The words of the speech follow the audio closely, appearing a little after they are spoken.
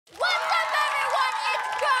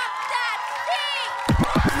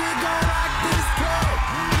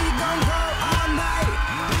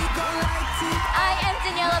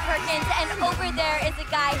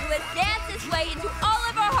play into all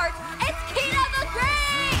of our hearts. It's Kida the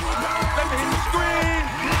Great! Let me hear you scream!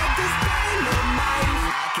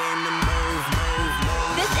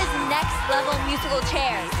 This is next level musical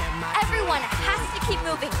chairs. Everyone has to keep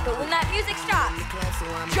moving, but when that music stops,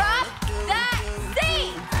 drop that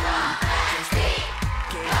seat! Drop that seat!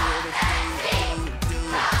 Drop that seat!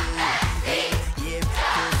 Drop that seat!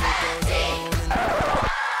 Drop that seat!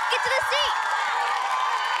 Get to the seat!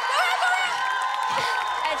 Go ahead!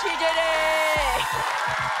 And she did it!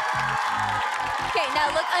 Okay,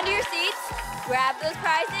 now look under your seats, grab those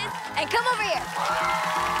prizes, and come over here.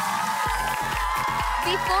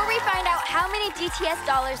 Before we find out how many DTS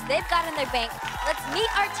dollars they've got in their bank, let's meet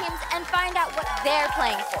our teams and find out what they're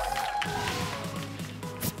playing for.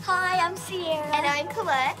 Hi, I'm Sierra. And I'm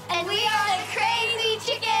Colette. And we are the Crazy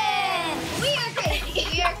Chickens! We are crazy.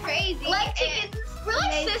 We are crazy. Like chickens. We're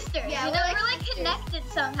like sisters, Yeah, you know? we're like connected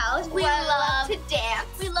somehow. We love to dance.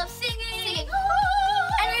 We love singing.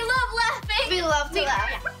 And we love laughing. We love to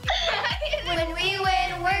laugh. When we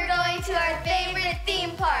win, we're going to our favorite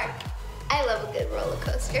theme park. I love a good roller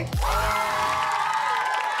coaster.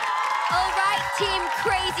 All right, Team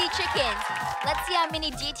Crazy Chickens. Let's see how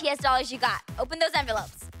many DTS dollars you got. Open those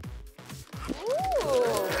envelopes.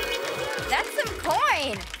 Ooh, that's some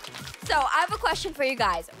coin. So I have a question for you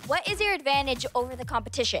guys. What is your advantage over the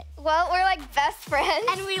competition? Well, we're like best friends.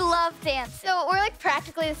 And we love dancing. So we're like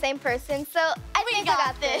practically the same person. So I think I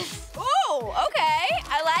got this. Ooh, okay.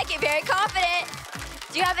 I like it. Very confident.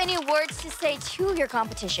 Do you have any words to say to your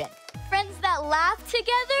competition? Friends that laugh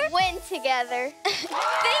together, win together.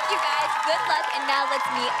 Thank you, guys. Good luck. And now let's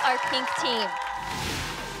meet our pink team.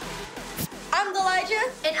 I'm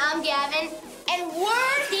Elijah. And I'm Gavin. And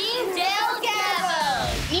we're Team Del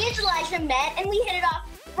Gavo. Me and Elijah met and we hit it off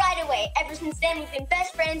right away. Ever since then, we've been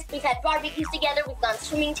best friends. We've had barbecues together. We've gone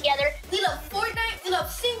swimming together. We love Fortnite, we love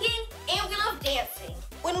singing, and we love dancing.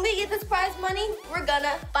 When we get this prize money, we're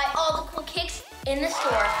gonna Buy all the cool kicks in the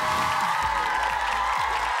store.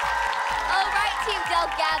 All right, Team Del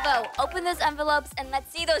Gavo. Open those envelopes and let's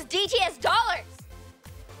see those DTS dollars.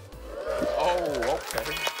 Oh,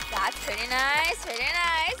 okay. That's pretty nice, pretty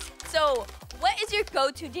nice. So, what is your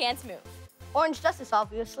go-to dance move? Orange Justice,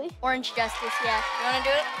 obviously. Orange Justice, yeah. You wanna do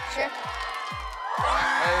it? Sure.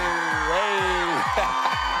 Hey.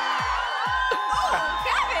 Oh,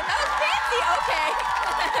 Kevin, that was fancy. Okay.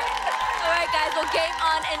 All right, guys, well, game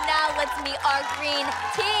on, and now let's meet our green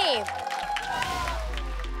team.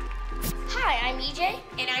 Hi, I'm EJ.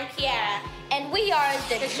 And I'm Kiara. And we are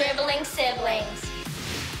the Dribbling Siblings.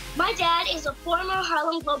 My dad is a former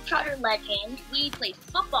Harlem Globetrotter legend. We play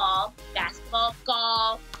football, basketball,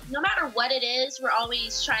 golf. No matter what it is, we're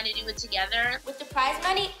always trying to do it together. With the prize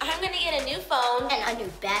money, I'm gonna get a new phone and a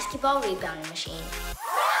new basketball rebounding machine.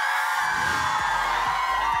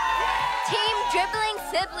 Team Dribbling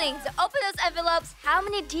Siblings, open those envelopes. How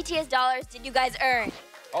many DTS dollars did you guys earn?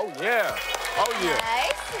 Oh, yeah. Oh, yeah.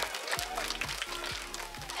 Nice.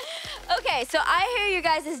 Okay, so I hear you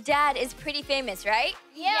guys' dad is pretty famous, right?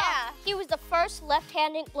 Yeah. He was the first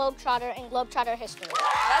left-handed Globetrotter in Globetrotter history.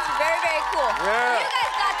 That's very, very cool. Yeah. You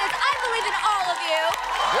guys got this. I believe in all of you.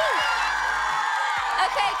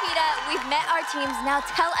 Okay, Kida, we've met our teams. Now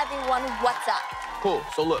tell everyone what's up. Cool.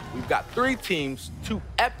 So look, we've got 3 teams, 2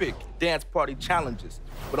 epic dance party challenges,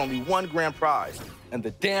 but only 1 grand prize, and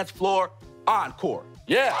the Dance Floor Encore.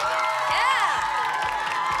 Yeah. Yeah.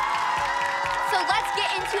 So let's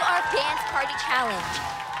get into our dance party challenge.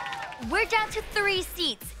 We're down to 3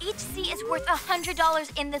 seats. Each seat is worth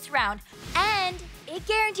 $100 in this round, and it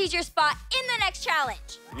guarantees your spot in the next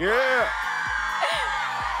challenge. Yeah.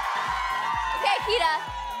 Okay, Kida,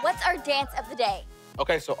 what's our dance of the day?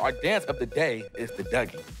 Okay, so our dance of the day is the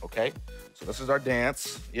Dougie, okay? So this is our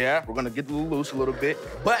dance. Yeah, we're gonna get a little loose a little bit.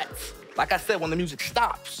 But, like I said, when the music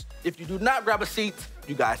stops, if you do not grab a seat,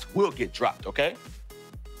 you guys will get dropped, okay?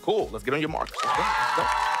 Cool, let's get on your marks. Let's go, let's go.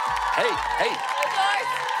 Hey, hey. Of course.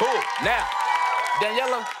 Cool, now,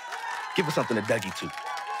 Daniella, give us something to Dougie to. Teach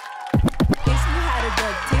me how to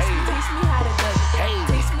Doug. Teach me how to Doug. Hey.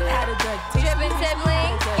 Teach me how to Doug. Dribbling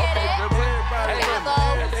siblings, get it? Bravo.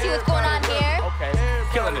 See what's going on here? Okay,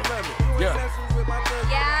 killing it. Yeah.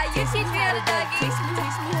 Yeah, you teach me how to Dougie. Teach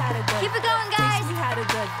me how to Doug. Keep it going, guys. Teach me how to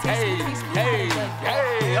Doug. Hey, hey,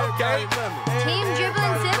 hey, okay. Team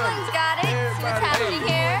Dribbling Siblings got it. See what's happening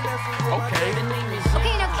here? Okay.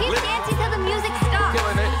 Okay, now keep dancing till the music stops.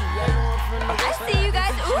 Killing it. I see you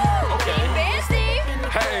guys. Ooh, Okay. getting fancy.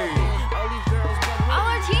 Hey. All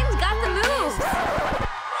our teams got the moves.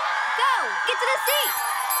 Go, get to the seat.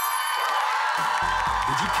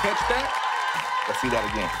 Did you catch that? Let's see that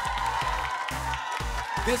again.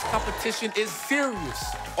 This competition is serious.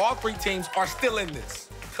 All three teams are still in this.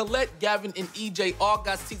 Colette, Gavin, and EJ all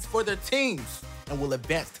got seats for their teams and will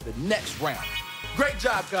advance to the next round. Great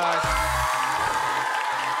job, guys.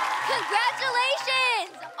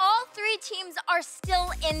 Congratulations! All three teams are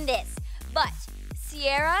still in this, but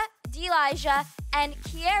Sierra, D'Elijah, and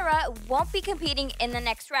Kiera won't be competing in the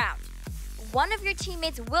next round. One of your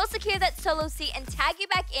teammates will secure that solo seat and tag you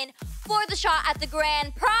back in for the shot at the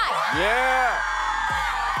grand prize. Yeah!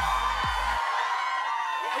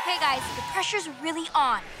 Okay, guys, the pressure's really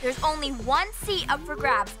on. There's only one seat up for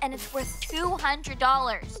grabs, and it's worth $200.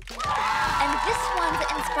 And this one's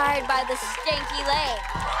inspired by the Stanky Leg.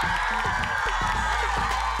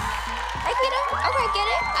 Hey, Kida. Okay, get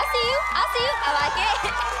it. I see you. I like it.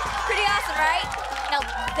 Pretty awesome, right? Now,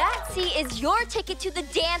 that seat is your ticket to the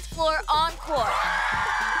Dance Floor Encore.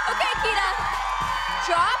 Okay, Kida.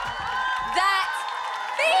 Drop that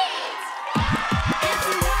beat!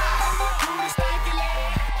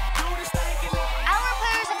 Our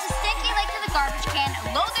players have to Stanky Leg to the garbage can,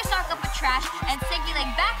 load their sock up with trash, and Stanky Leg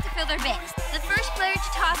back to fill their bins. The first player to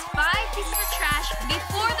toss 5 pieces of trash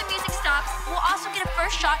before the music stops will also get a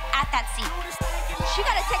first shot at that seat. She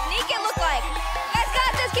got a technique, it looked like. You guys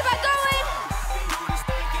got this, keep on going.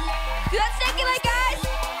 Do that Stanky Leg, guys.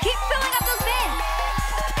 Keep filling up those bins.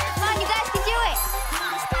 Come on, you guys can do it.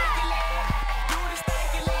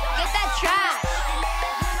 Get that trash.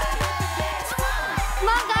 Come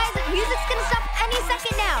on, guys, the music's gonna stop any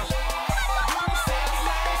second now.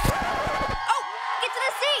 Oh, get to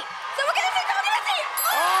the seat. Someone get the seat, someone get the seat.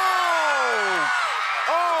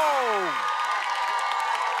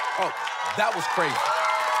 Oh, that was crazy.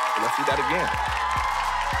 Let's see that again.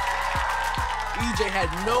 EJ had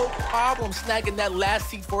no problem snagging that last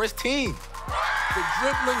seat for his team. The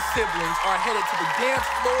dribbling siblings are headed to the Dance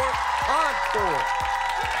Floor Encore.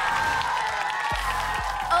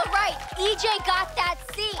 All right, EJ got that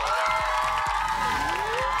seat.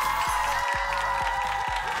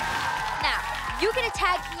 Now, you can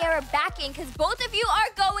tag Kiera back in because both of you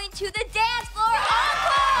are going to the Dance Floor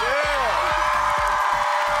Encore. Yeah!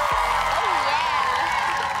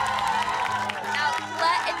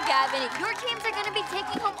 Gavin, your teams are going to be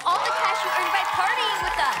taking home all the cash you earned by partying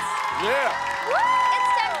with us. Yeah. Woo!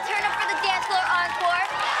 It's time to turn up for the Dance Floor Encore.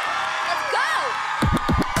 Let's go!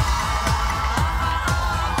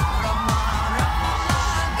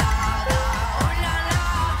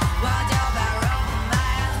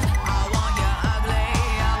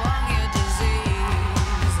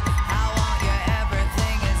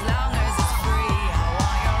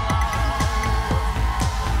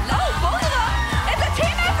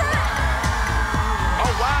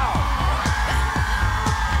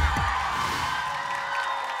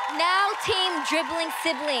 Dribbling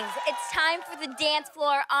siblings, it's time for the Dance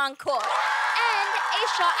Floor Encore and a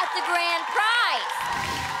shot at the grand prize.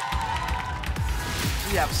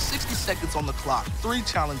 We have 60 seconds on the clock, 3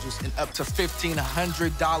 challenges, and up to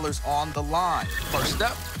 $1,500 on the line. First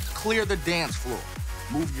up, clear the dance floor.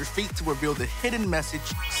 Move your feet to reveal the hidden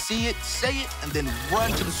message, see it, say it, and then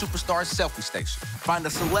run to the Superstar selfie station. Find a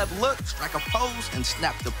celeb look, strike a pose, and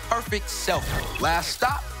snap the perfect selfie. Last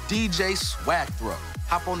stop, DJ swag throw.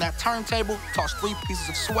 Hop on that turntable, toss 3 pieces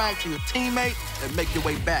of swag to your teammate, and make your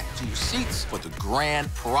way back to your seats for the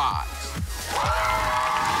grand prize. All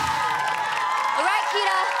right,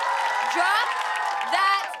 Kida, drop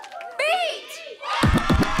that beat!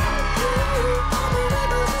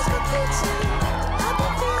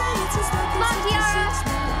 Come on, Kiara.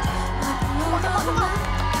 Come on.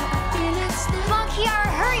 Come on,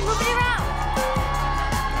 Kiara, hurry, move it around.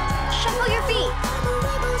 Shuffle your feet.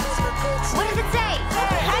 What does it say?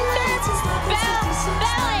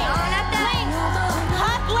 Belly. No, not that.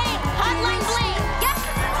 Bling. Hotline Bling. Yes.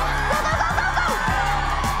 Go.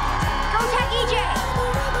 Go tag EJ.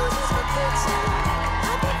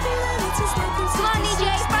 Come on, EJ,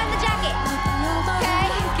 find the jacket. Okay,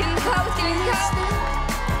 getting close.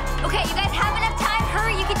 Okay, you guys have enough time.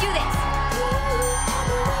 Hurry, you can do this.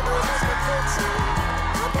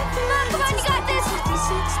 Come on, you got this.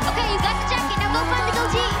 Okay, you got the jacket. Now go find the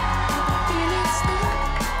goatee.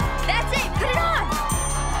 That's it, put it on.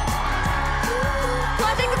 Come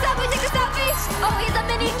on, take the selfie. Oh, he's a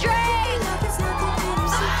mini train.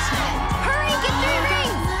 Hurry, get 3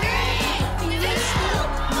 rings. 3, 2,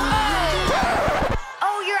 1.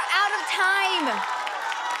 Oh, you're out of time.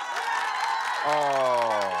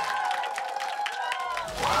 Oh.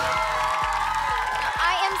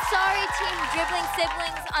 I am sorry, Team Dribbling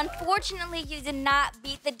Siblings. Unfortunately, you did not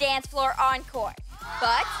beat the Dance Floor Encore.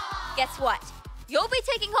 But guess what? you'll be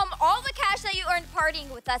taking home all the cash that you earned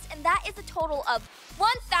partying with us, and that is a total of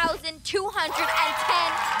 $1,210.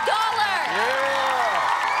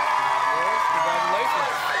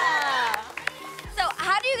 Congratulations. So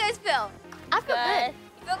how do you guys feel? I feel good.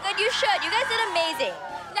 You feel good? You should. You guys did amazing.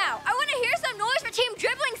 Now, I want to hear some noise for Team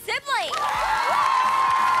Dribbling Sibling.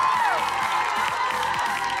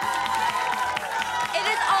 It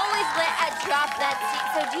is always lit at Drop That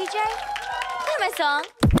Seat. So DJ, play my song.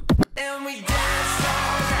 And we dance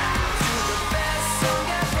all night to the best song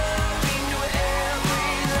ever. We knew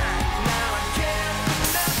every line. Now I can't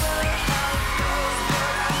remember how it goes,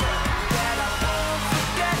 but I know that I won't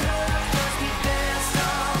forget her. 'Cause we danced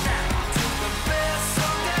all night to the best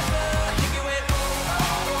song ever. I think it went oh,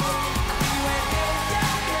 oh, oh. I think it went yeah,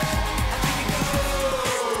 yeah, yeah. I think it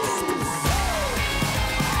goes.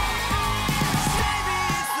 Maybe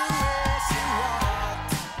it's the way she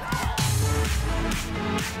walked.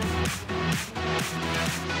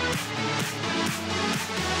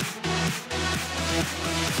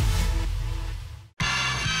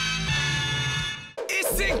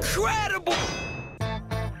 It's incredible!